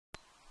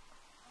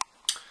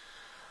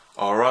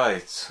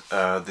Alright,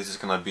 this is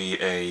gonna be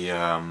a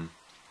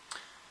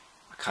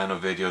kind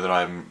of video that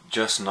I'm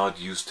just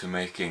not used to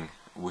making,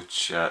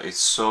 which is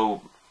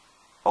so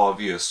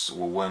obvious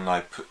when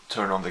I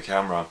turn on the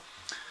camera.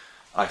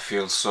 I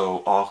feel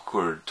so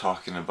awkward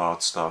talking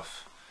about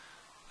stuff.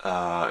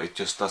 It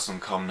just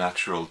doesn't come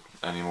natural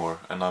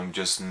anymore, and I'm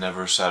just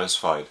never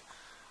satisfied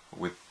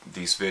with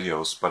these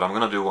videos, but I'm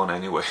gonna do one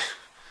anyway.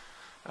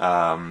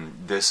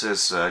 This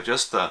is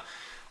just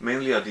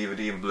mainly a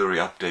DVD and Blu-ray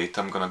update.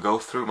 I'm gonna go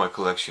through my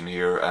collection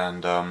here,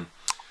 and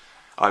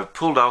I've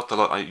pulled out a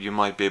lot. You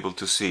might be able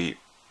to see,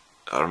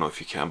 I don't know if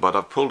you can, but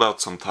I've pulled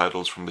out some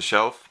titles from the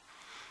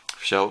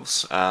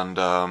shelves and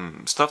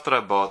stuff that I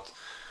bought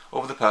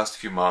over the past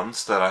few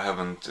months that I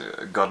haven't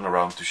gotten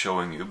around to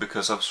showing you,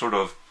 because I've sort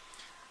of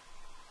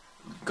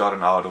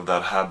gotten out of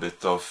that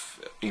habit of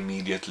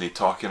immediately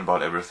talking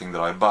about everything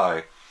that I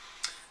buy.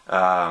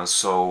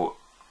 So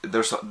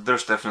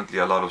there's definitely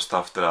a lot of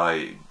stuff that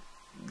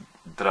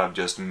I've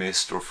just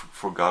missed or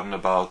forgotten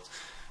about,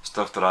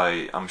 stuff that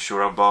I'm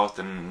sure I bought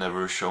and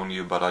never shown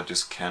you, but I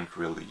just can't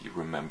really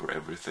remember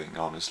everything,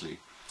 honestly.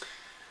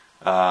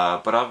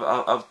 But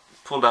I've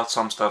pulled out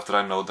some stuff that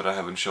I know that I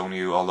haven't shown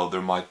you, although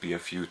there might be a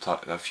few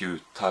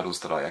titles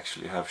that I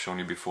actually have shown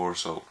you before,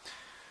 so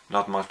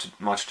not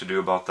much to do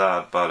about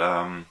that. But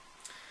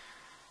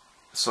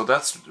so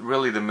that's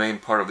really the main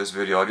part of this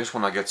video. I just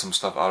want to get some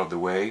stuff out of the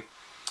way.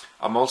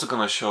 I'm also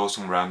gonna show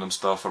some random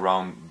stuff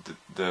around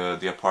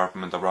the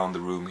apartment, around the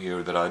room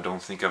here, that I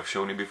don't think I've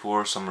shown you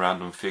before. Some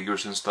random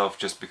figures and stuff,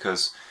 just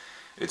because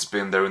it's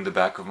been there in the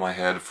back of my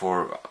head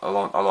for a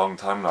long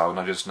time now, and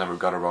I just never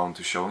got around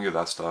to showing you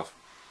that stuff.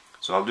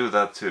 So I'll do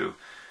that too.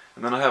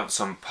 And then I have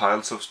some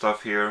piles of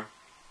stuff here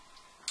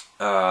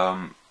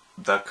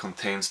that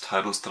contains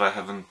titles that I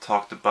haven't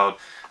talked about.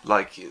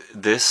 Like,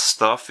 this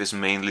stuff is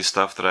mainly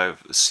stuff that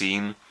I've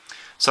seen.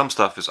 Some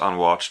stuff is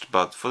unwatched,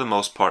 but for the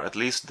most part, at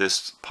least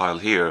this pile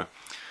here,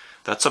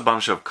 that's a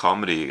bunch of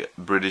comedy,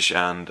 British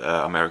and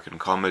American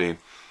comedy.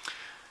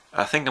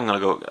 I think I'm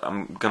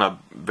gonna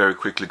very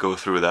quickly go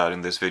through that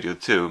in this video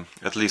too,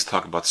 at least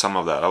talk about some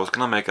of that. I was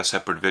gonna make a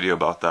separate video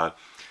about that,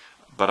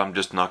 but I'm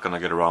just not gonna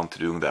get around to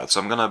doing that.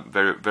 So I'm gonna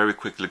very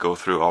quickly go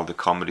through all the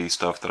comedy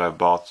stuff that I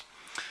bought.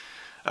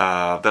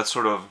 That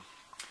sort of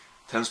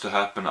tends to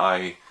happen.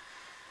 I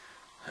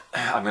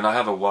mean, I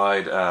have a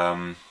wide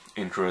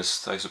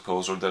interest, I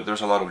suppose, or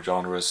there's a lot of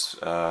genres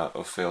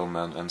of film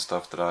and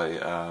stuff that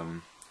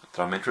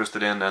I'm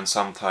interested in, and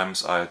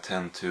sometimes I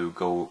tend to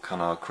go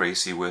kind of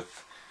crazy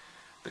with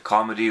the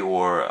comedy,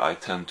 or I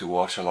tend to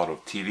watch a lot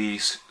of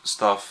TV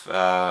stuff.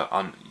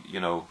 You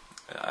know,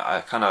 I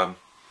kind of,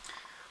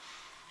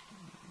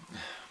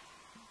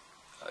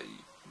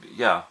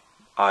 yeah,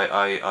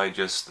 I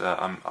just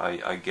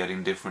I get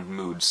in different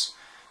moods,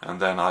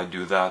 and then I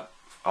do that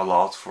a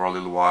lot for a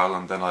little while,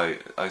 and then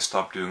I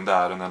stop doing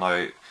that, and then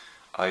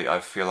I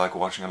feel like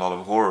watching a lot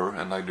of horror,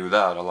 and I do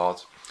that a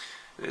lot.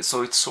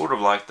 So it's sort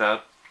of like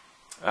that,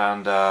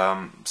 and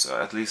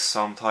so at least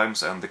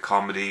sometimes, and the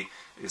comedy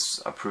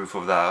is a proof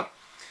of that.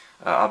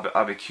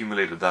 I've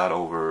accumulated that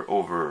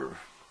over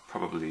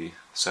probably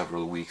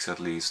several weeks at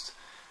least,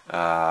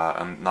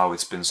 and now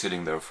it's been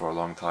sitting there for a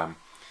long time,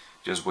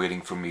 just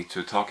waiting for me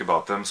to talk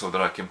about them so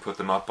that I can put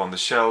them up on the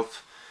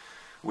shelf,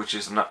 which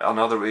is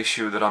another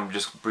issue that I'm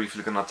just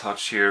briefly gonna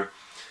touch here.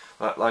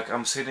 Like,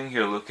 I'm sitting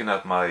here looking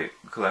at my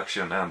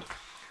collection, and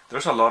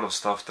there's a lot of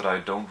stuff that I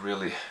don't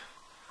really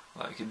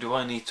like. Do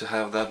I need to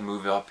have that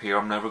movie up here?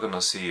 I'm never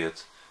gonna see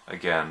it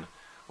again.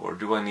 Or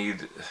do I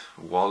need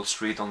Wall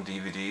Street on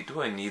DVD? Do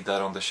I need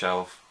that on the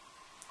shelf?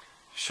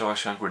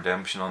 Shawshank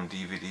Redemption on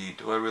DVD?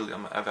 Do I really?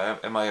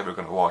 Am I ever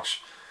gonna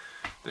watch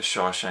the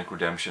Shawshank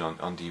Redemption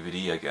on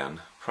DVD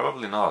again?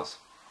 Probably not.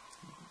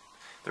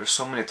 There's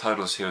so many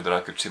titles here that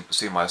I could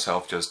see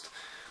myself just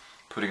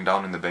putting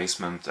down in the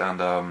basement,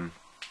 and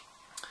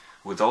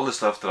with all the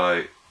stuff that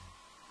I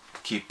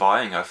keep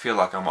buying, I feel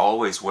like I'm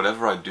always,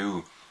 whatever I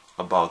do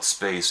about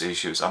space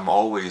issues, I'm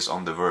always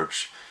on the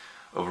verge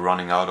of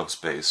running out of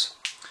space.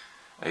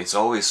 It's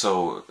always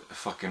so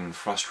fucking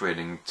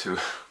frustrating to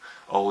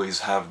always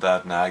have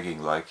that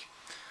nagging, like,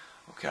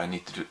 okay,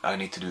 I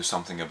need to do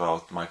something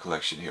about my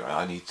collection here.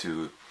 I need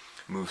to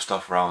move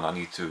stuff around. I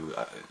need to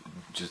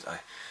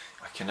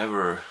I can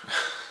never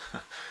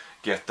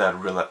get that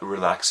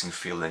relaxing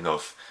feeling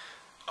of,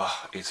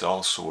 it's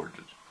all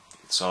sorted.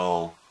 It's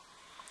all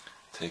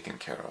taken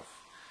care of.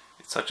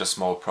 It's such a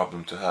small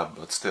problem to have,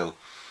 but still.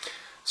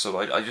 So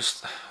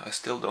I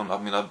still don't. I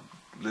mean, I've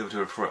lived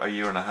here for a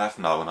year and a half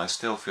now, and I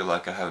still feel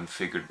like I haven't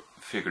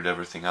figured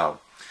everything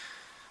out.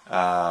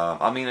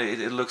 I mean,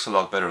 it looks a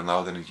lot better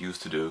now than it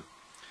used to do.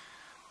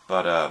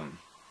 But I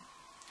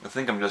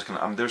think I'm just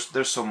gonna.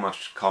 There's so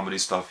much comedy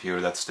stuff here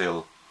that's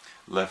still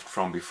left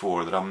from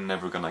before that I'm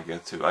never gonna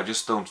get to. I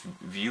just don't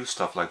view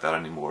stuff like that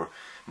anymore.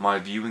 My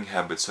viewing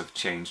habits have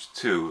changed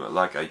too.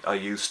 Like, I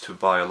used to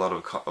buy a lot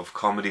of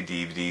comedy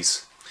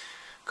DVDs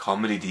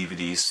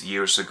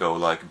years ago,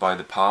 like by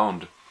the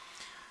pound,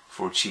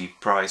 for cheap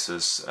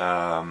prices,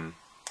 and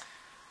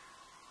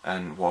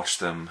watch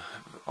them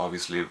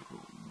obviously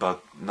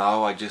but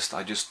now I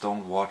just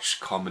don't watch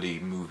comedy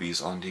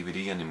movies on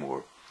DVD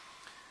anymore.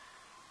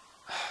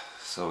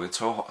 So it's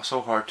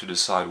so hard to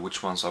decide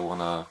which ones I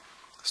wanna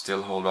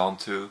still hold on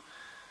to.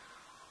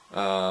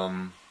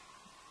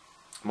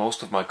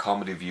 Most of my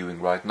comedy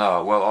viewing right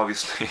now, well,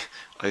 obviously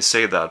I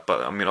say that,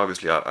 but I mean,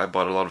 obviously I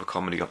bought a lot of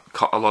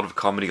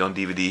comedy on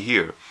DVD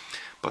here,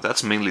 but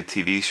that's mainly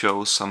TV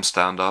shows, some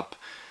stand-up,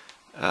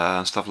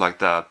 and stuff like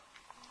that.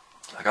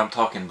 Like, I'm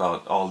talking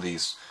about all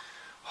these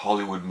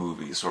Hollywood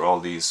movies or all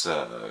these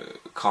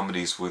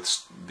comedies with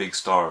big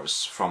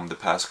stars from the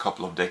past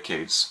couple of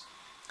decades.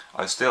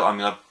 I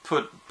mean, I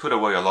put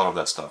away a lot of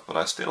that stuff, but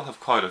I still have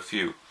quite a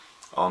few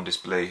on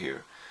display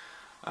here,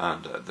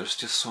 and there's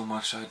just so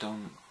much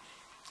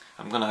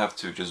I'm gonna have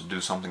to just do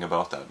something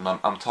about that. And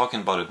I'm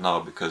talking about it now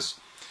because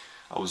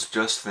I was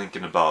just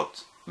thinking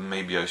about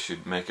maybe I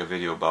should make a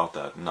video about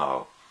that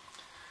now.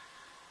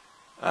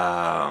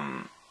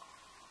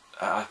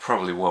 I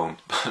probably won't,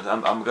 but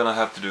I'm gonna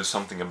have to do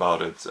something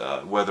about it,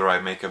 whether I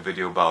make a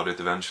video about it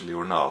eventually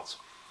or not.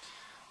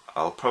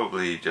 I'll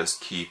probably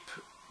just keep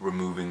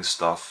removing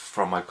stuff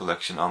from my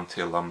collection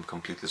until I'm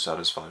completely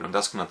satisfied, and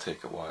that's gonna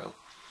take a while.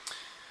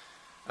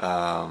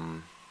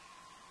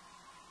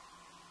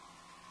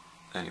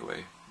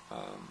 Anyway,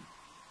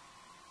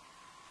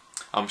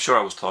 I'm sure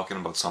I was talking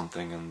about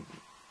something and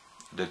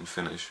didn't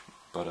finish,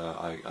 but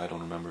I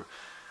don't remember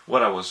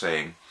what I was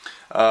saying.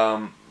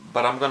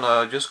 But I'm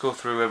gonna just go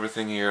through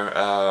everything here.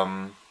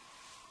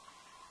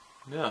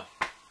 Yeah,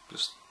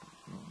 just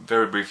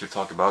very briefly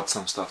talk about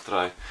some stuff that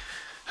I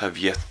have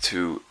yet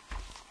to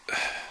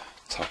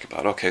talk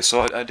about. Okay,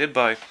 so I did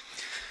buy,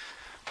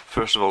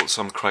 first of all,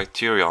 some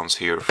Criterions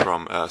here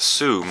from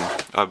Zoom.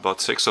 I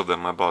bought 6 of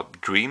them. I bought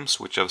Dreams,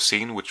 which I've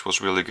seen, which was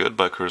really good,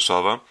 by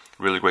Kurosawa.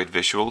 Really great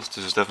visuals.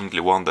 This is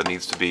definitely one that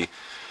needs to be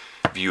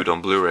viewed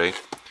on Blu-ray.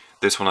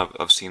 This one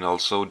I've seen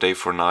also, Day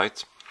for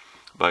Night,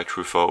 by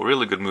Truffaut.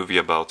 Really good movie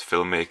about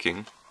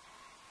filmmaking.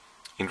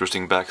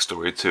 Interesting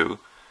backstory too.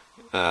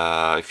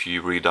 If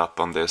you read up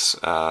on this,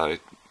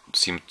 it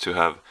seemed to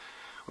have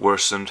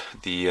worsened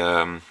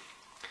the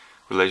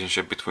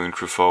relationship between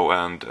Truffaut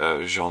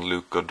and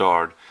Jean-Luc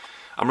Godard.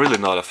 I'm really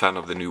not a fan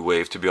of the New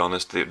Wave, to be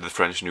honest, the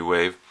French New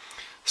Wave.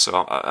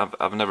 So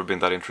I've never been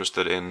that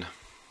interested in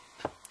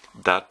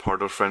that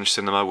part of French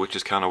cinema, which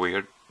is kind of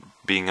weird,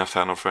 being a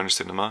fan of French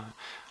cinema.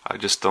 I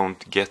just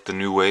don't get the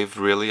New Wave,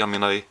 really. I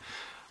mean,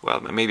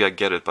 well, maybe I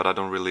get it, but I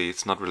don't really,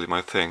 it's not really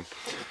my thing.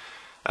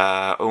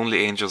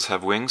 Only Angels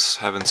Have Wings,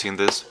 haven't seen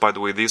this. By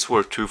the way, these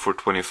were 2 for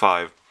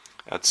 $25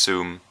 at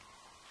Zoom.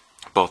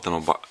 Bought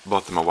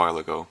them a while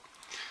ago.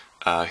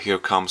 Here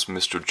Comes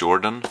Mr.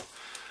 Jordan,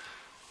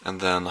 and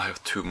then I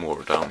have 2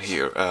 more down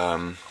here.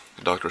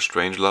 Dr.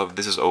 Strangelove.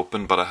 This is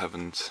open, but I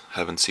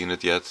haven't seen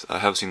it yet. I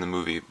have seen the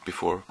movie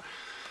before.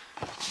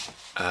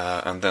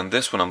 And then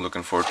this one I'm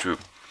looking forward to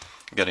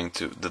getting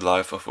to, The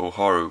Life of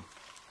Oharu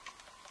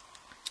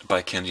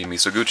by Kenji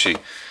Mizoguchi.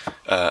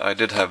 I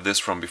did have this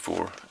from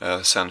before,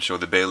 Sancho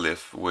the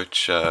Bailiff,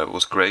 which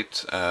was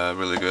great,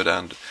 really good,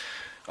 and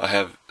I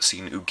have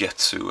seen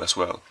Ugetsu as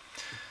well,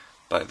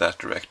 by that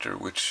director,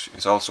 which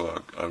is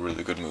also a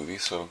really good movie.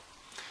 So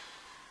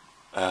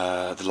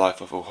The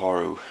Life of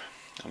Oharu,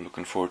 I'm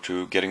looking forward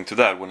to getting to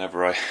that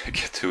whenever I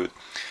get to it.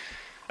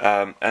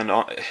 And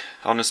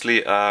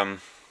honestly, I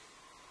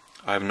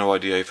have no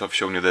idea if I've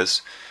shown you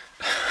this.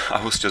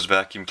 I was just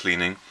vacuum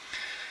cleaning.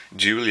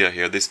 Julia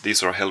here,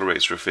 these are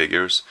Hellraiser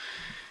figures.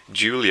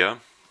 Julia,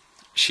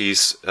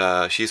 she's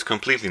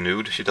completely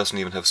nude, she doesn't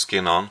even have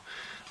skin on.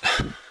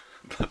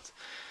 But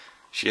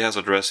she has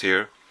a dress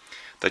here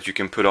that you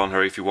can put on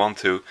her if you want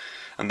to.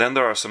 And then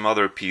there are some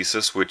other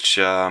pieces which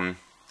I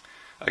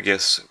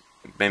guess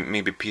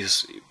maybe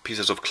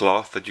pieces of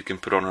cloth that you can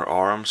put on her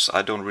arms.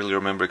 I don't really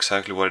remember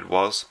exactly what it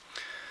was,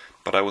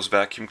 but I was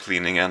vacuum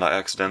cleaning and I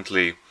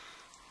accidentally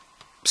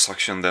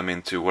suctioned them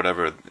into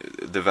whatever,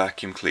 the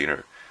vacuum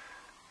cleaner,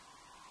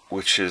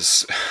 which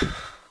is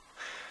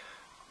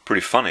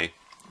pretty funny,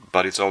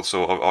 but it's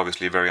also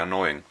obviously very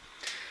annoying.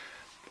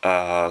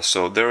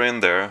 So they're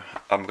in there.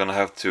 I'm gonna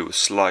have to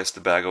slice the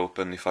bag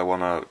open if I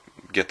wanna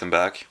get them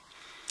back.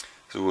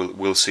 So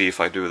we'll see if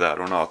I do that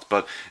or not.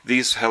 But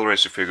these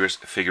Hellraiser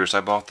figures,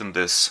 I bought them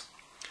this.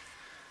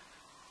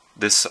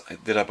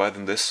 Did I buy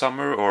them this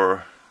summer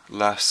or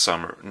last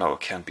summer? No, it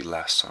can't be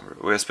last summer.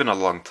 Well, it's been a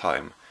long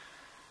time.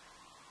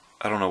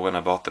 I don't know when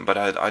I bought them, but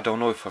I don't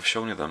know if I've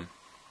shown you them.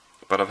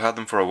 But I've had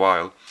them for a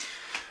while.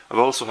 I've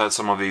also had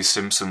some of these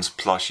Simpsons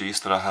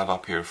plushies that I have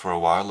up here for a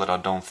while that I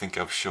don't think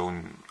I've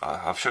shown.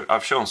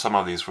 I've shown some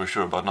of these for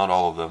sure, but not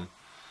all of them.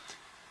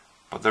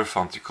 But they're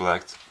fun to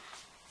collect.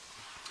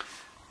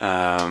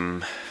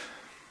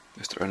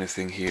 Is there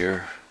anything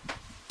here?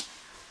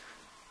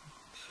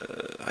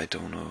 I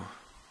don't know.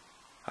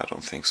 I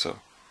don't think so.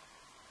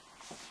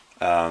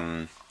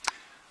 I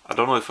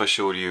don't know if I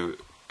showed you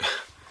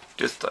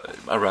just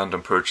a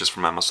random purchase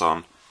from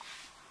Amazon.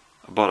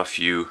 I bought a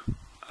few,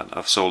 and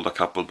I've sold a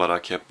couple, but I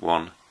kept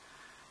one.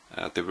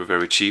 They were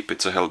very cheap.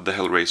 It's the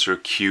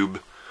Hellraiser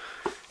cube.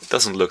 It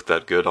doesn't look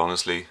that good,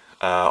 honestly,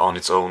 on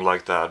its own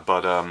like that,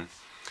 but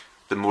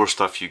the more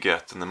stuff you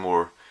get and the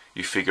more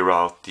you figure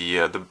out.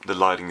 The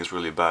lighting is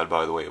really bad,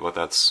 by the way, but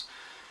that's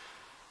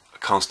a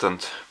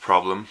constant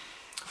problem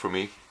for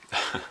me.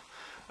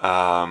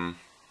 Yeah,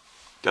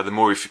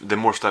 the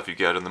more stuff you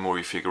get and the more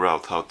you figure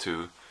out how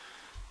to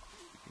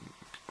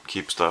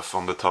keep stuff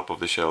on the top of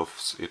the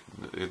shelves,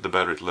 the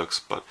better it looks.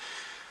 But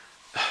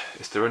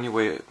is there any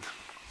way?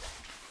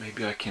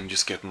 Maybe I can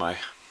just get my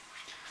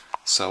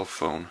cell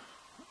phone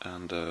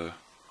and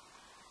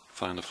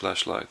find a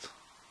flashlight.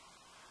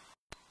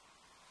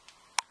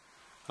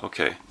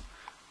 Okay,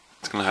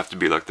 it's gonna have to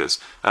be like this.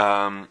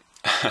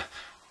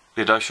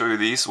 Did I show you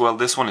these? Well,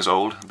 this one is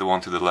old, the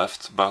one to the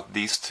left, but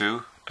these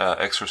two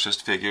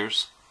Exorcist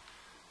figures,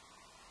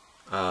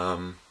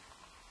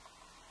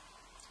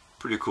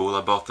 pretty cool.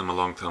 I bought them a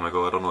long time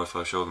ago. I don't know if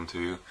I showed them to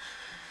you.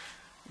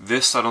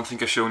 This, I don't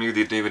think I've shown you,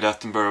 the David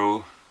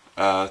Attenborough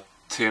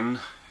tin.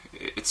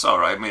 It's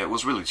alright. I mean, it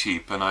was really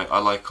cheap, and I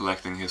like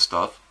collecting his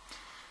stuff.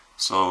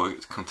 So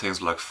it contains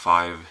like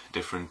 5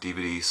 different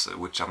DVDs,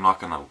 which I'm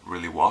not gonna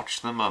really watch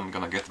them. I'm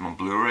gonna get them on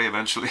Blu-ray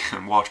eventually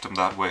and watch them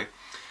that way.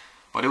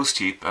 But it was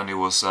cheap, and it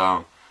was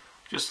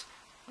just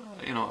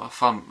you know,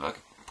 a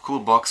cool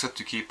box set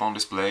to keep on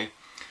display.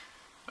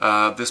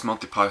 This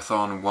Monty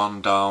Python,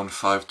 1 Down,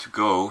 5 to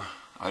Go.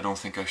 I don't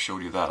think I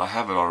showed you that. I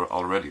have it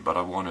already, but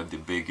I wanted the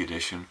big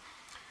edition.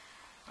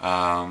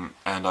 And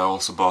I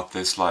also bought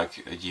this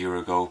like a year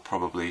ago,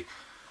 probably.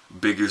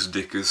 Biggest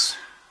Dickus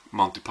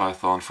Monty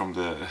Python from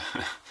the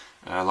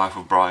Life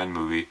of Brian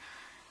movie.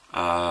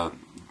 The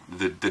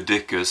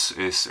Dickus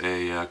is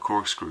a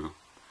corkscrew.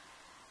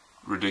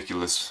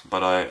 Ridiculous,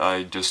 but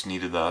I just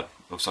needed that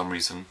of some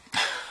reason.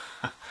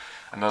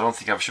 And I don't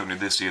think I've shown you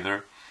this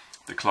either.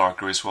 The Clark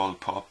Griswold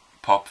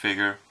pop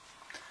figure.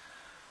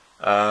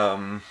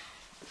 And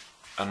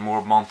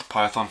more Monty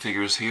Python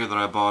figures here that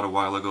I bought a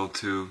while ago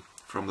too,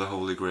 from the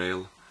Holy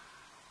Grail.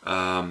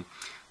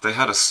 They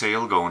had a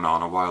sale going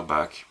on a while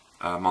back,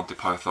 Monty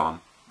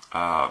Python.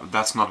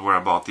 That's not where I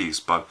bought these,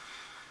 but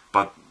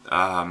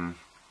I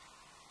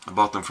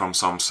bought them from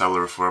some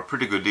seller for a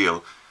pretty good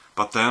deal.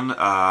 But then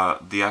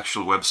the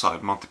actual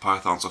website, Monty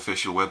Python's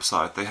official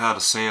website, they had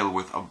a sale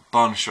with a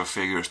bunch of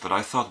figures that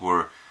I thought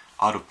were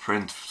out of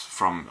print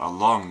from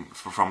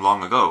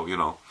long ago, you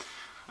know.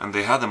 And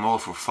they had them all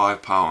for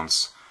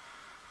 £5.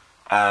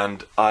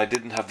 And I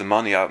didn't have the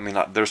money. I mean,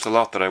 there's a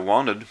lot that I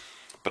wanted,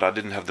 but I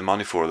didn't have the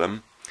money for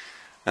them.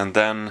 And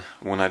then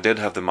when I did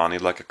have the money,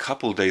 like a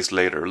couple days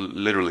later,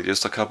 literally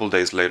just a couple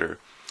days later,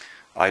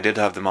 I did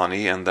have the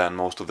money, and then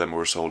most of them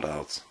were sold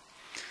out.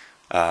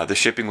 The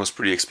shipping was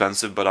pretty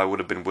expensive, but I would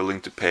have been willing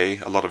to pay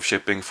a lot of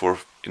shipping for,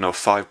 you know,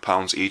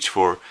 £5 each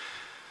for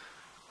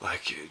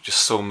like just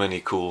so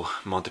many cool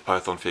Monty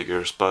Python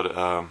figures. But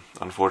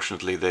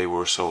unfortunately, they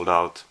were sold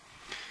out.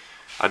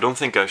 I don't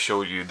think I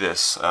showed you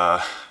this.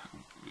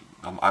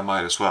 I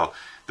might as well.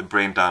 The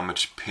brain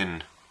damage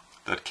pin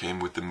that came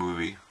with the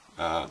movie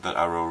that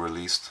Arrow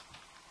released.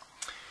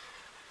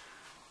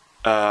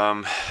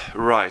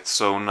 Right,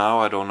 so now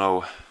I don't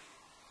know.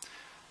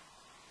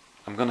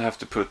 I'm gonna have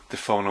to put the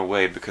phone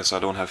away because I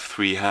don't have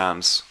 3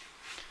 hands.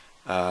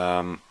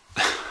 But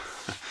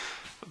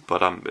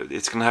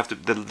it's gonna have to.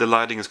 The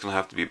lighting is gonna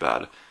have to be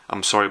bad.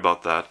 I'm sorry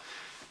about that,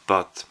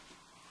 but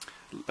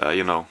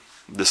you know,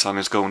 the sun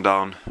is going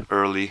down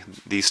early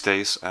these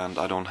days, and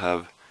I don't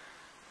have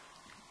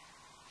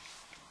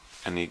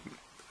any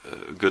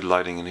good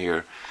lighting in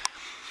here.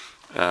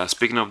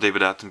 Speaking of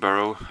David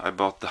Attenborough, I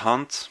bought The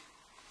Hunt,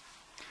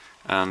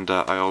 and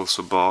I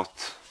also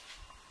bought,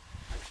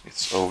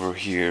 it's over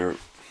here,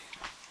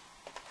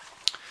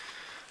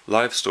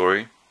 Life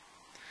Story.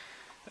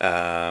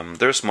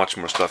 There's much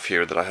more stuff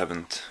here that I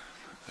haven't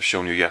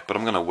shown you yet, but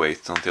I'm gonna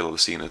wait until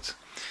I've seen it.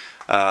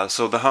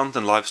 So The Hunt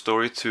and Life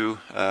Story, 2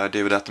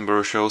 David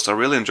Attenborough shows. I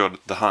really enjoyed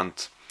The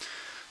Hunt.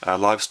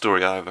 Life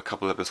Story I have a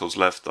couple episodes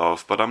left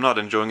of, but I'm not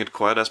enjoying it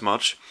quite as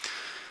much.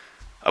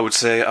 I would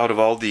say out of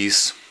all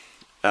these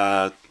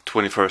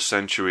 21st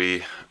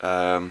century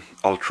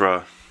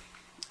ultra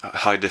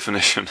high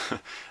definition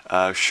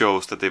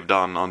shows that they've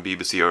done on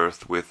BBC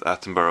Earth with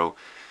Attenborough,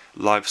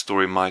 Life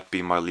Story might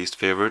be my least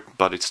favorite,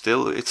 but it's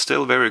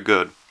still very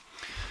good.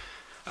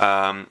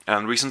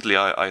 And recently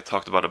I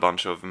talked about a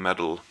bunch of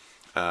metal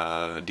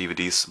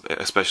DVDs,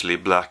 especially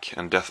black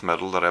and death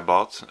metal that I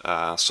bought.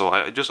 So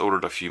I just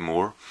ordered a few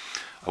more.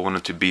 I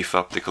wanted to beef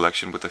up the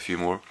collection with a few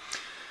more.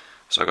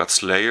 So I got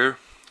Slayer,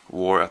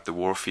 War at the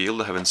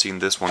Warfield. I haven't seen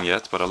this one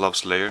yet, but I love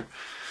Slayer.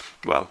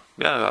 Well,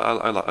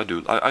 yeah, I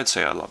do. I'd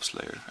say I love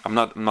Slayer. I'm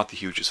not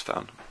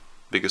the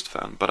biggest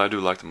fan, but I do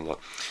like them a lot.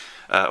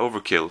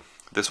 Overkill.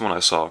 This one I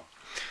saw.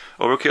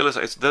 Overkill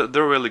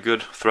they're a really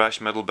good thrash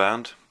metal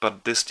band,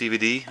 but this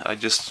DVD I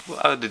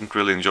didn't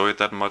really enjoy it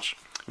that much.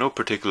 No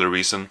particular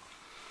reason.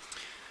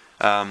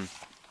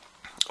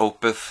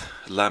 Opeth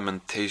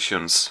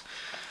Lamentations.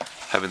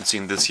 Haven't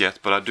seen this yet,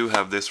 but I do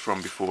have this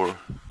from before.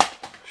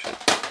 Shit.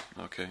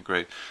 Okay,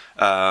 great.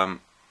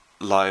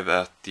 Live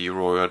at the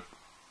Royal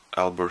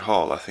Albert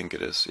Hall, I think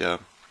it is, yeah.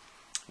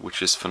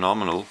 Which is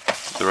phenomenal.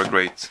 They're a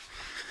great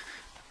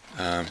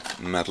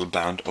metal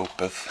band,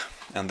 Opeth.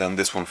 And then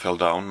this one fell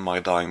down, My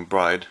Dying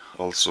Bride,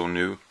 also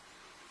new.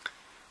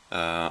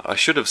 I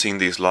should have seen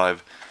these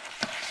live,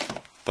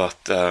 but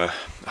I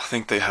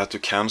think they had to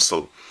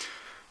cancel.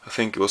 I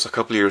think it was a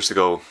couple of years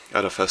ago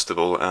at a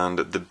festival, and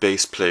the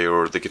bass player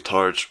or the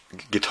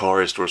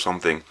guitarist or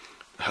something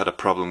had a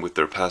problem with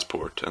their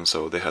passport, and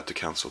so they had to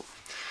cancel.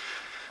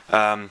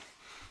 I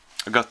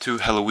got 2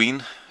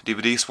 Halloween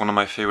DVDs, one of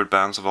my favorite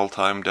bands of all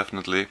time,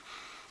 definitely.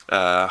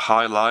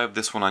 High Live,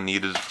 this one I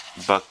needed,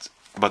 but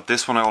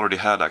this one I already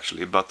had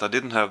actually, but I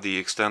didn't have the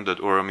extended,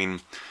 or I mean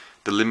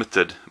the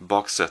limited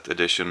box set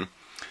edition.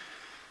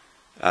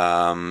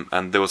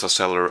 And there was a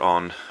seller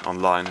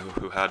online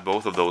who had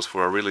both of those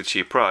for a really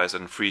cheap price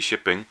and free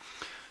shipping.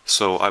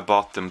 So I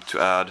bought them to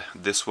add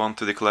this one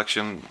to the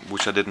collection,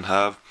 which I didn't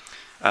have,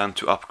 and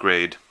to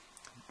upgrade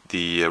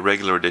the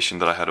regular edition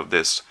that I had of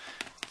this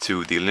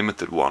to the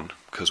limited one,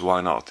 because why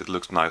not? It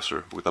looks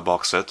nicer with a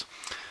box set,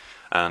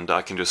 and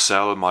I can just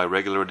sell my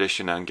regular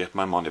edition and get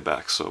my money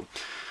back. So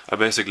I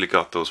basically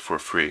got those for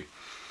free.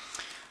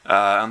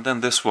 And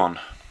then this one,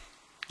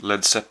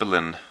 Led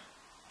Zeppelin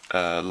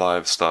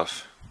live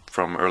stuff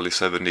from early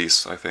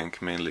 70s, I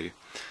think, mainly.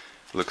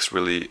 Looks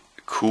really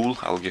cool.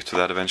 I'll get to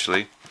that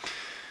eventually.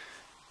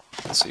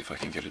 Let's see if I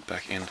can get it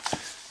back in.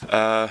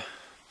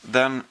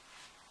 Then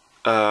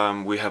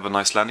we have an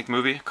Icelandic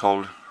movie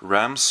called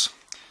Rams.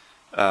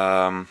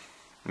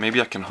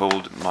 Maybe I can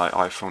hold my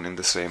iPhone in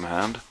the same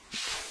hand.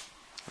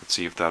 Let's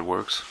see if that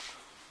works.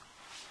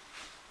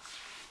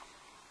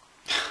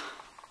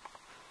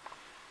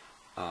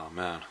 Oh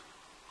man,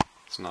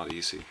 it's not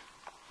easy.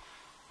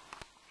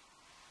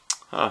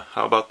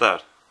 How about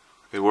that?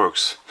 It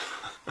works.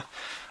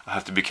 I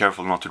have to be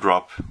careful not to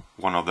drop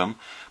one of them.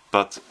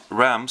 But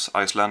Rams,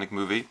 Icelandic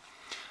movie,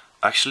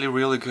 actually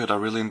really good. I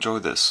really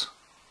enjoyed this.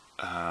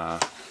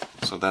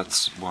 So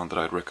that's one that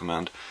I'd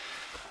recommend.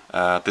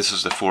 This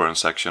is the foreign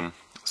section.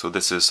 So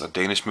this is a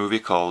Danish movie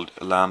called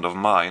Land of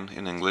Mine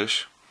in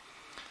English.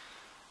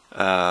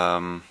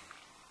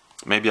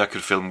 Maybe I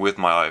could film with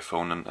my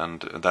iPhone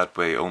and that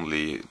way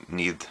only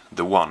need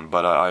the one,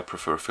 but I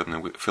prefer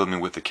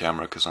filming with the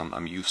camera because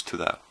I'm used to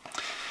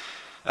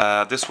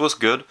that. This was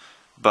good,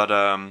 but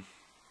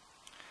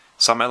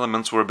some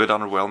elements were a bit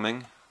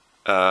underwhelming.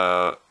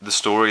 The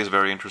story is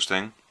very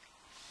interesting,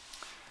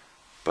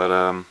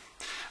 but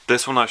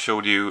this one I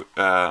showed you,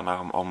 now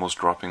I'm almost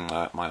dropping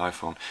my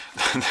iPhone.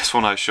 This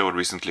one I showed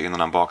recently in an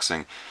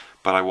unboxing,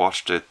 but I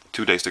watched it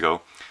 2 days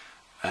ago,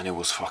 and it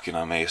was fucking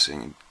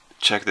amazing.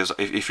 Check this.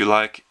 If you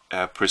like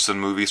prison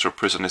movies or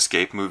prison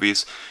escape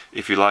movies,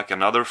 if you like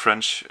another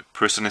French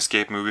prison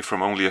escape movie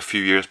from only a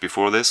few years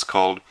before this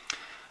called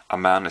A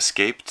Man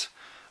Escaped,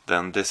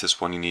 then this is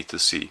one you need to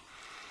see.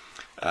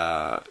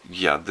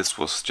 Yeah, this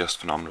was just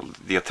phenomenal.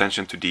 The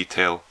attention to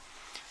detail,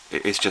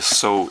 it's just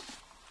so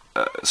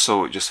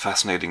just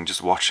fascinating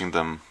just watching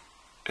them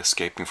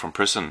escaping from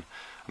prison.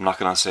 I'm not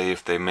gonna say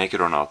if they make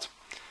it or not,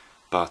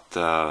 but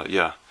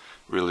yeah,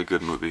 really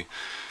good movie.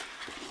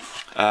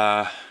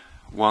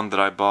 One that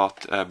I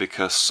bought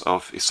because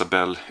of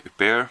Isabelle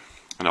Huppert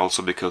and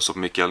also because of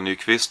Mikael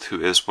Nyqvist, who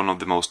is one of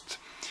the most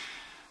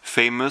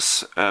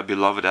famous,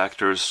 beloved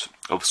actors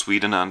of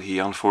Sweden, and he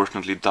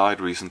unfortunately died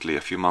recently,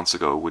 a few months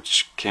ago,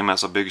 which came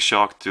as a big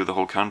shock to the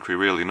whole country,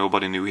 really.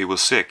 Nobody knew he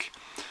was sick,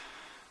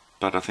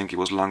 but I think it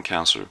was lung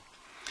cancer.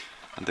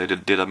 And they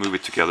did a movie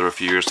together a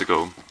few years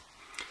ago.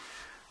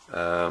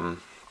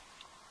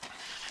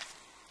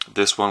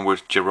 This one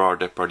with Gerard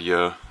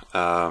Depardieu,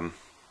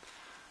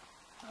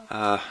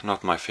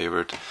 not my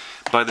favorite,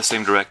 by the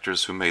same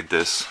directors who made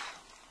this,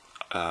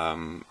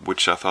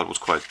 which I thought was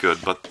quite good,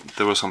 but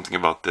there was something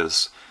about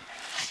this,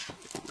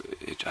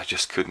 I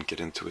just couldn't get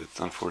into it,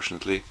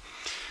 unfortunately.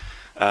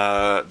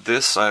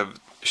 This I've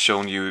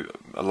shown you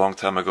a long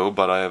time ago,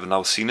 but I have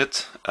now seen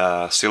it,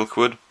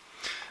 Silkwood.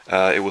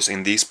 It was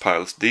in these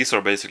piles. These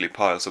are basically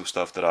piles of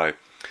stuff that I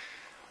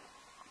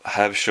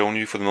have shown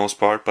you for the most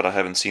part, but I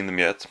haven't seen them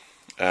yet,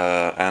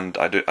 and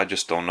I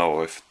just don't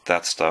know if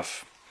that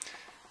stuff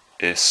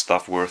is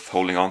stuff worth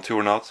holding on to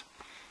or not,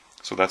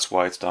 so that's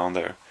why it's down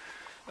there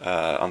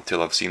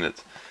until I've seen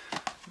it.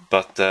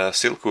 But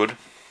Silkwood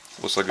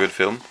was a good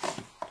film.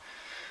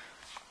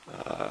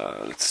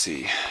 Let's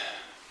see.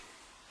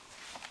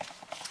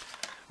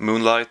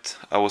 Moonlight,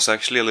 I was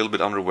actually a little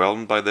bit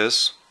underwhelmed by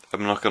this.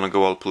 I'm not gonna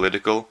go all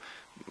political,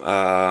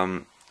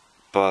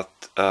 but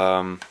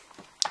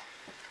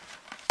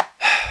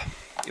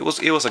it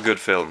was a good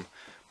film,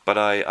 but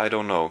I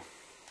don't know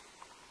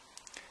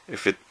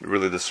if it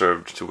really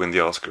deserved to win the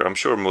Oscar. I'm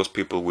sure most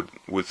people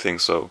would think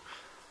so.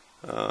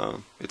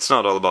 It's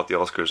not all about the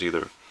Oscars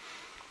either,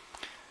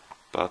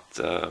 but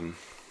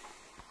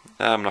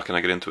I'm not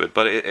gonna get into it.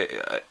 But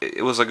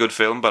it was a good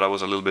film, but I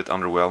was a little bit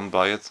underwhelmed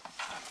by it.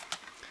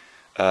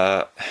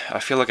 I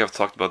feel like I've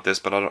talked about this,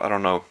 but I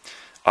don't know.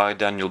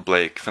 Daniel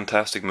Blake,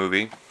 fantastic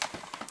movie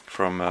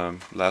from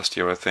last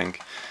year, I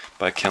think,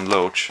 by Ken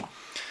Loach.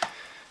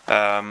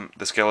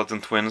 The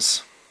Skeleton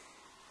Twins.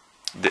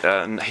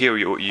 And here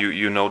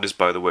you notice,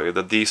 by the way,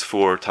 that these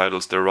 4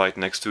 titles, they're right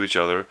next to each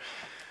other.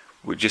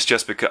 which is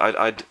just because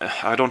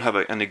I don't have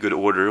any good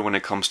order when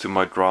it comes to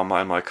my drama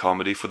and my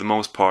comedy. For the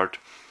most part,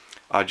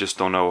 I just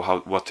don't know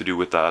what to do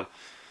with that.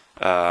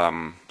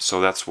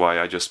 So that's why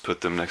I just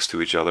put them next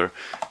to each other.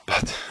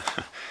 But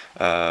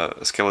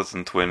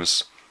Skeleton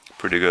Twins,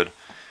 pretty good.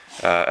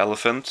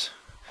 Elephant,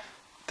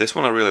 this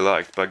one I really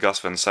liked, by Gus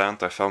Van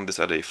Sant. I found this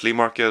at a flea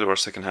market or a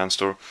second-hand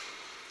store,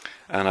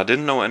 and I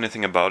didn't know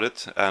anything about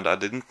it, and I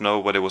didn't know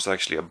what it was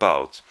actually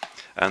about.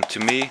 And to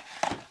me,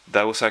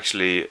 that was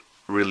actually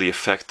really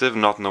effective,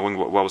 not knowing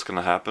what was going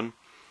to happen.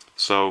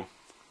 So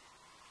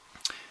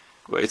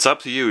it's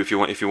up to you if you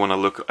want to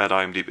look at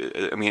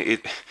IMDb. I mean,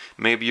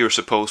 maybe you're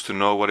supposed to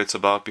know what it's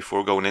about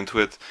before going into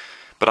it,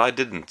 but I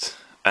didn't,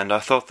 and I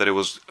thought that it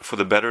was for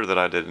the better that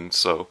I didn't.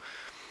 So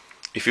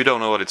if you don't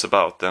know what it's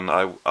about, then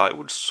I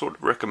would sort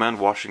of recommend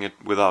watching it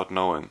without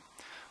knowing.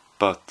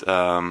 But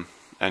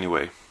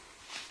anyway,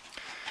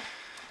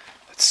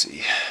 let's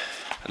see.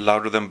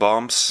 Louder Than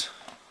Bombs.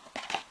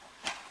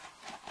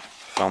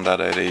 Found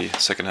that at a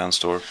second-hand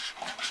store.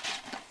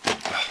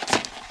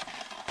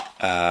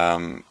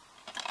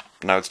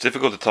 Now it's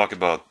difficult to talk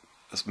about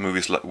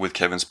movies with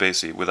Kevin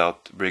Spacey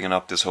without bringing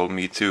up this whole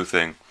Me Too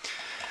thing,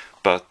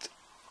 but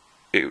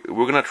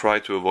we're gonna try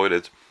to avoid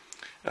it.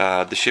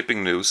 The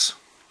Shipping News,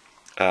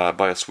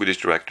 by a Swedish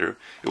director.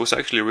 It was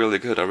actually really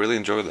good. I really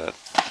enjoyed that.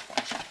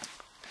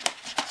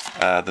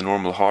 The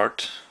Normal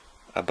Heart,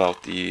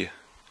 about the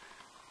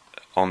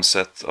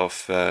onset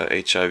of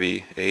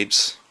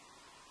HIV/AIDS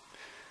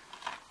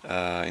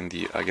in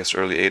the, I guess,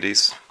 early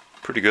 80s.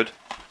 Pretty good,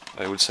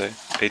 I would say.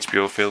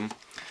 HBO film.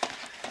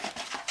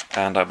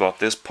 And I bought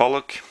this,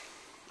 Pollock,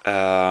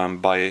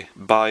 by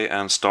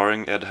and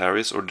starring Ed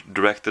Harris, or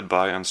directed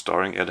by and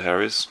starring Ed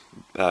Harris.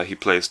 He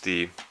plays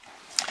the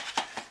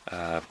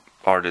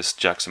artist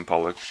Jackson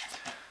Pollock.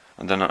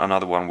 And then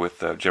another one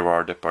with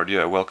Gerard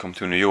Depardieu, Welcome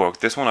to New York.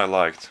 This one I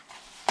liked.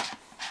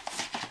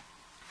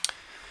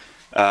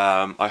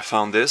 I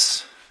found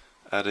this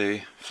at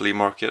a flea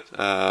market.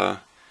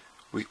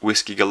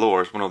 Whiskey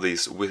Galore is one of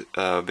these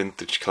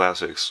vintage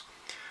classics.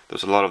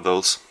 There's a lot of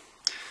those,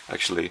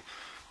 actually.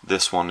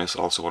 This one is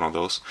also one of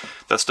those.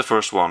 That's the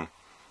first one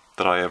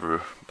that I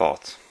ever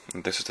bought,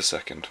 and this is the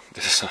second.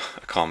 This is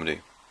a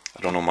comedy.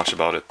 I don't know much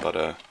about it,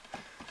 but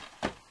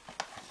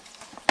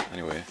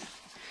anyway.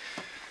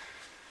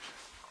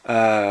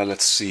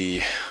 Let's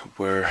see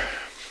where.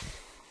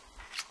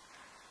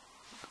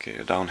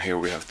 Okay, down here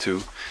we have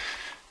two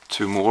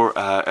more.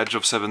 Edge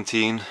of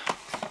 17,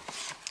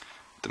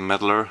 The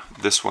Meddler.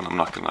 This one I'm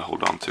not gonna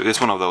hold on to.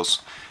 It's one of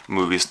those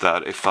movies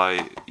that if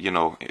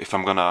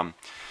I'm gonna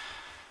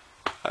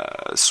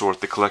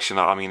sort the collection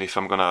out, I mean, if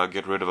I'm gonna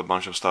get rid of a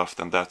bunch of stuff,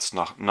 then that's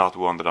not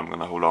one that I'm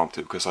gonna hold on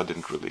to, because I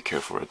didn't really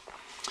care for it.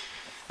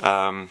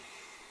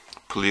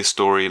 Police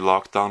Story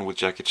Lockdown with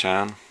Jackie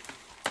Chan.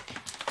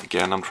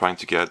 Again, I'm trying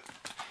to get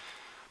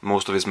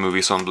most of his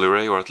movies on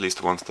Blu-ray, or at least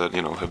the ones that,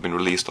 have been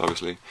released,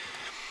 obviously.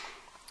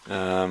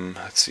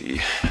 Let's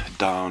see,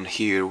 down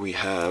here we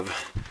have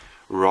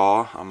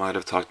Raw. I might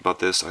have talked about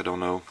this, I don't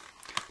know.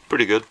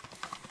 Pretty good.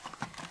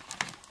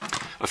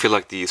 I feel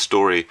like the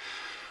story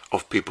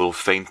of people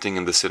fainting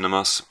in the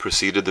cinemas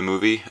preceded the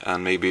movie,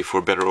 and maybe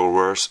for better or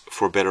worse,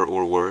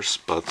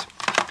 but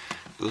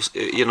it was,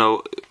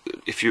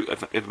 if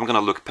I'm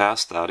gonna look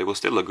past that, it was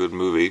still a good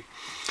movie.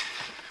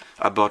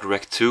 I bought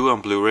Rec 2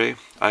 on Blu-ray.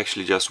 I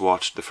actually just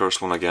watched the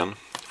first one again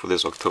for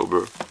this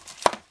October,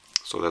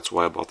 so that's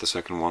why I bought the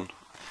second one.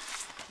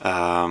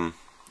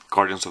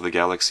 Guardians of the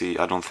Galaxy,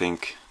 I don't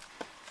think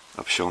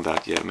I've shown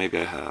that yet. Maybe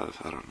I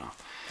have, I don't know.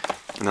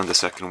 And then the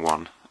second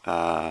one,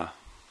 I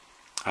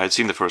had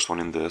seen the first one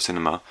in the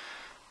cinema.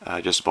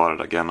 I just bought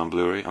it again on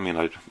Blu-ray. I mean,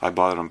 I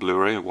bought it on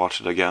Blu-ray, watched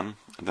it again,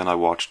 and then I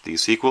watched the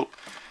sequel,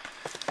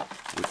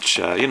 which,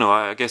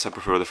 I guess I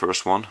prefer the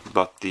first one,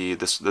 but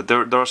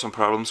there are some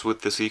problems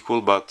with the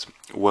sequel, but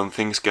when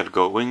things get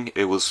going,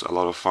 it was a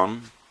lot of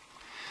fun.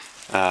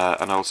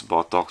 And I also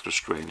bought Doctor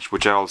Strange,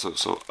 which I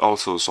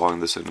also saw in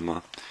the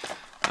cinema.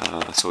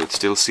 So it's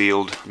still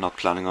sealed, not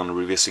planning on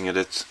revisiting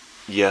it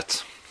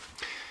yet.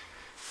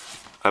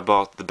 I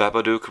bought The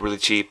Babadook really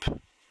cheap,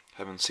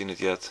 haven't seen it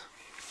yet.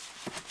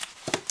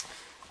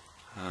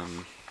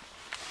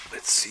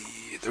 Let's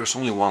see, there's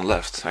only one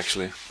left,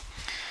 actually.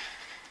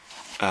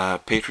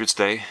 Patriots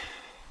Day.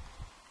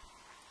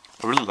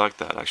 I really like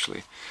that,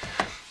 actually.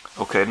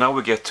 Okay, now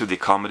we get to the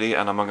comedy,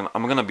 and I'm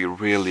gonna be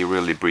really,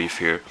 really brief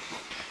here.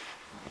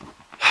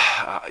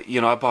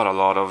 I bought a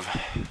lot of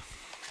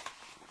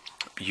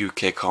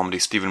UK comedy.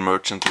 Stephen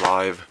Merchant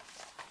Live,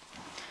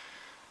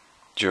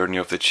 Journey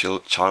of the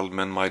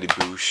Childman, Mighty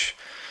Boosh,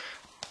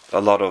 a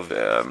lot of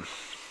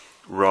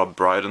Rob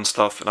Brydon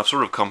stuff, and I've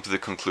sort of come to the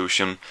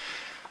conclusion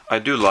I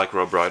do like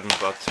Rob Brydon,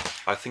 but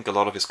I think a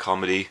lot of his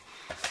comedy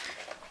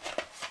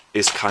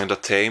is kinda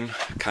tame,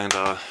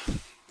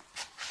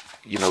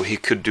 he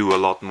could do a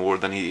lot more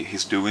than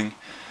he's doing.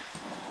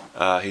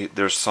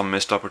 There's some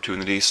missed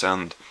opportunities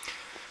and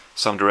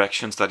some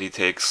directions that he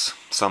takes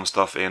some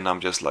stuff in. I'm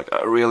just like,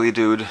 really,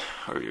 dude?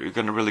 Are you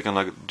really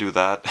gonna do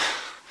that?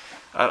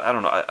 I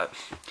don't know.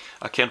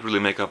 I can't really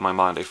make up my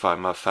mind if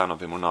I'm a fan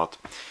of him or not.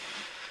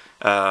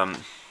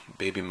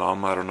 Baby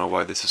Mama, I don't know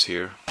why this is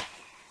here.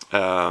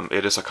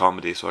 It is a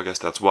comedy, so I guess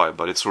that's why.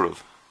 But it's sort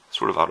of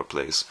out of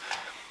place.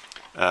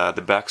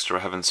 The Baxter,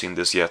 I haven't seen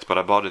this yet, but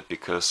I bought it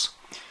because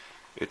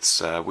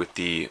it's with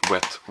the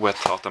Wet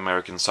Hot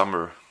American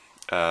Summer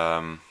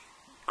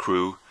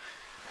crew.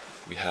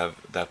 We have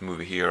that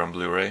movie here on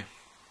Blu-ray,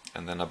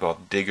 and then I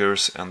bought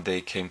Diggers, and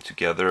They Came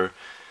Together,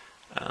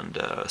 and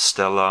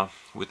Stella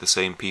with the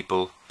same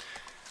people.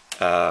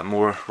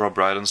 More Rob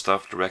Brydon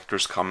stuff,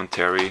 director's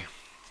commentary,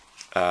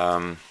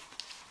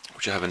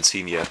 which I haven't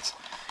seen yet,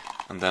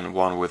 and then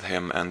one with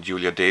him and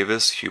Julia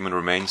Davis, Human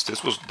Remains.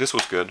 This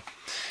was good.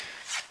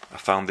 I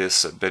found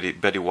this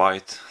Betty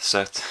White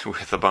set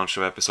with a bunch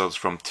of episodes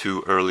from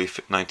 2 early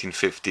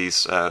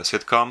 1950s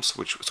sitcoms,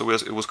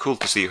 it was cool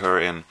to see her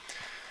in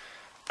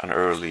an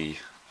early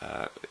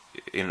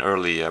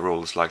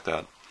roles like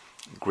that.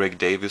 Greg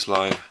Davis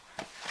live.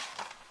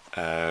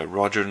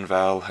 Roger and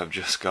Val have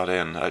just got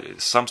in.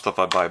 Some stuff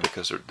I buy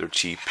because they're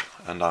cheap,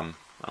 and I'm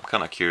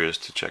kind of curious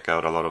to check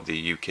out a lot of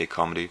the UK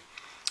comedy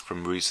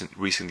from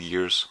recent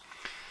years.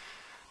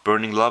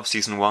 Burning Love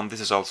season 1.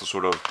 This is also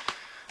sort of.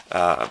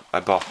 I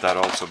bought that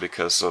also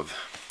because of,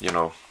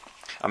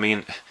 I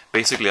mean,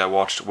 basically I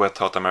watched Wet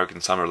Hot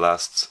American Summer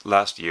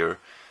last year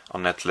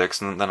on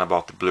Netflix, and then I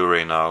bought the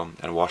Blu-ray now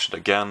and watched it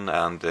again,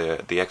 and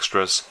the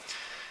extras.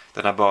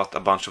 Then I bought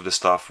a bunch of the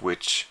stuff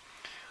which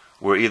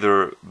were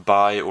either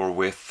by or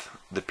with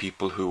the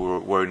people who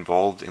were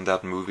involved in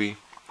that movie.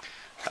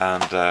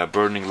 And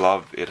Burning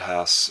Love, it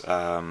has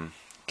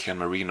Ken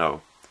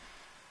Marino,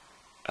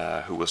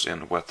 who was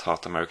in Wet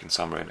Hot American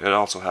Summer. It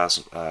also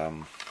has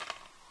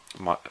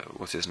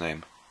what's his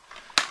name?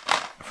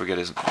 I forget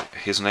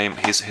his name.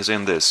 He's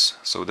in this,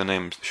 so the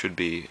name should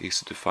be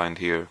easy to find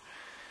here.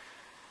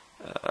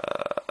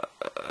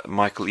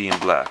 Michael Ian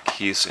Black.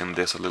 He's in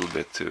this a little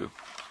bit too.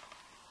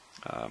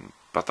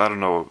 But I don't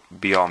know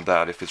beyond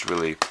that if it's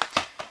really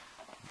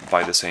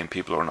by the same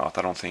people or not.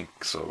 I don't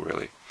think so,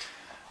 really.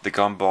 The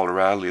Gumball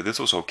Rally. This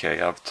was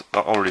okay. I've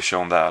already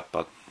shown that,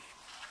 but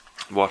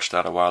watched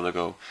that a while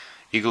ago.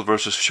 Eagle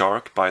vs.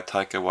 Shark by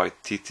Taika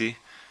Waititi.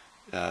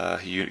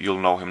 You'll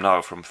know him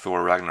now from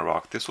Thor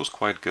Ragnarok. This was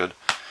quite good.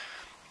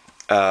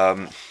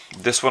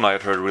 This one I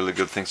had heard really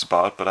good things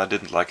about, but I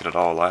didn't like it at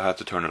all. I had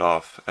to turn it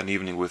off. An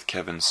Evening with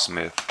Kevin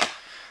Smith.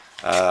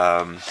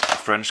 A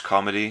French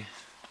comedy.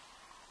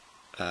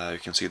 You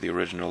can see the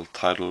original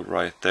title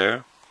right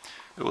there.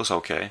 It was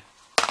okay.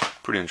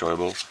 Pretty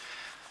enjoyable.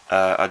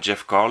 A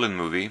Jeff Garlin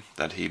movie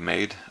that he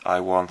made. I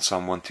Want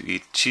Someone to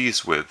Eat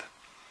Cheese With.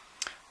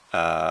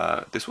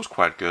 This was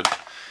quite good.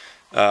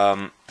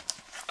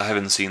 I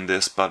haven't seen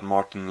this, but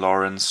Martin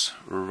Lawrence,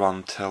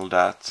 Run Tell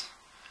That,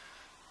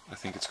 I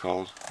think it's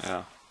called.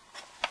 Yeah,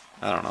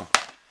 I don't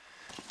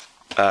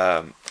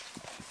know.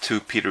 2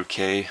 Peter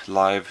Kay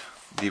live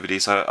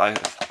DVDs. I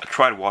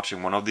tried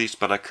watching one of these,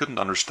 but I couldn't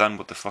understand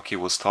what the fuck he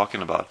was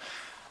talking about.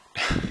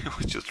 It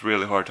was just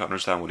really hard to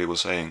understand what he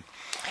was saying,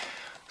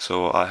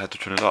 so I had to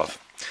turn it off.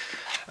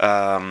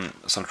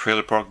 Some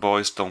Trailer Park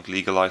Boys, Don't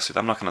Legalize It.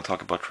 I'm not going to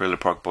talk about Trailer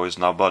Park Boys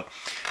now, but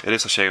it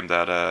is a shame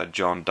that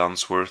John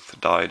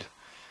Dunsworth died.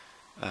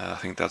 I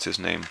think that's his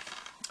name.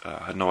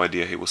 I had no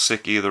idea he was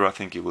sick either. I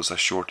think it was a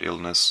short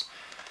illness,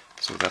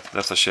 so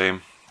that's a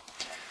shame.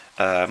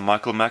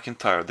 Michael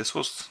McIntyre. This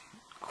was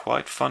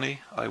quite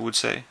funny, I would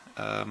say.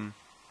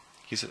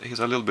 He's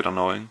a little bit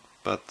annoying,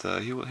 but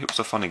he was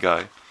a funny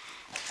guy.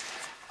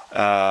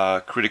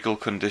 Critical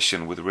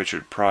Condition with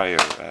Richard Pryor.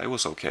 It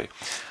was okay.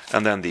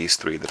 And then these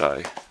 3 that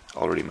I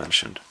already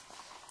mentioned.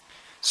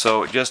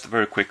 So just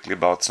very quickly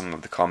about some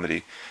of the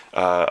comedy.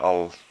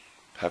 I'll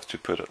have to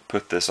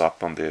put this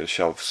up on the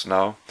shelves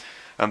now.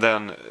 And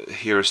then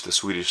here's the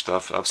Swedish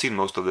stuff. I've seen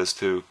most of this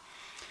too.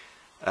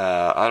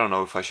 I don't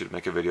know if I should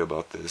make a video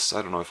about this.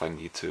 I don't know if I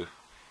need to.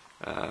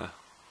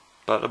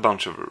 But a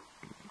bunch of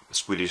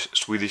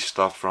Swedish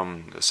stuff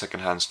from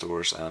secondhand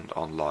stores and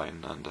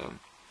online, and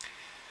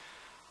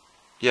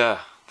yeah,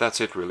 that's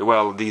it really.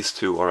 Well, these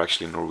 2 are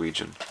actually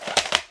Norwegian.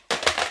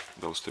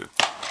 Those 2.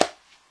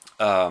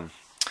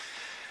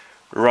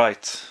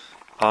 Right,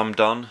 I'm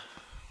done.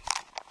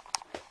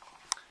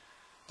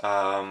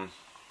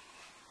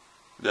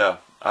 Yeah,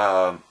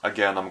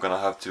 again, I'm gonna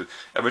have to,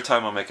 every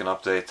time I make an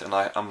update and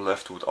I'm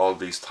left with all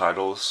these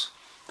titles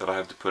that I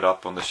have to put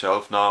up on the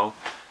shelf now,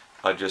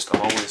 I'm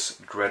always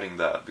dreading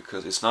that,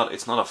 because it's not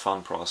a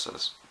fun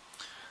process.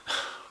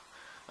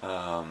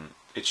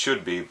 It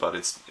should be, but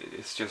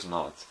it's just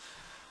not.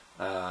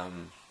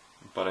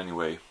 But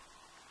anyway,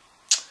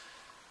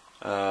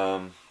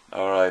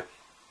 alright,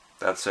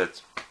 that's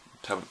it.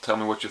 Tell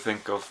me what you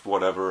think of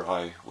whatever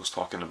I was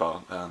talking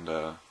about, and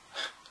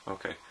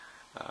okay,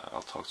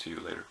 I'll talk to you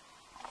later.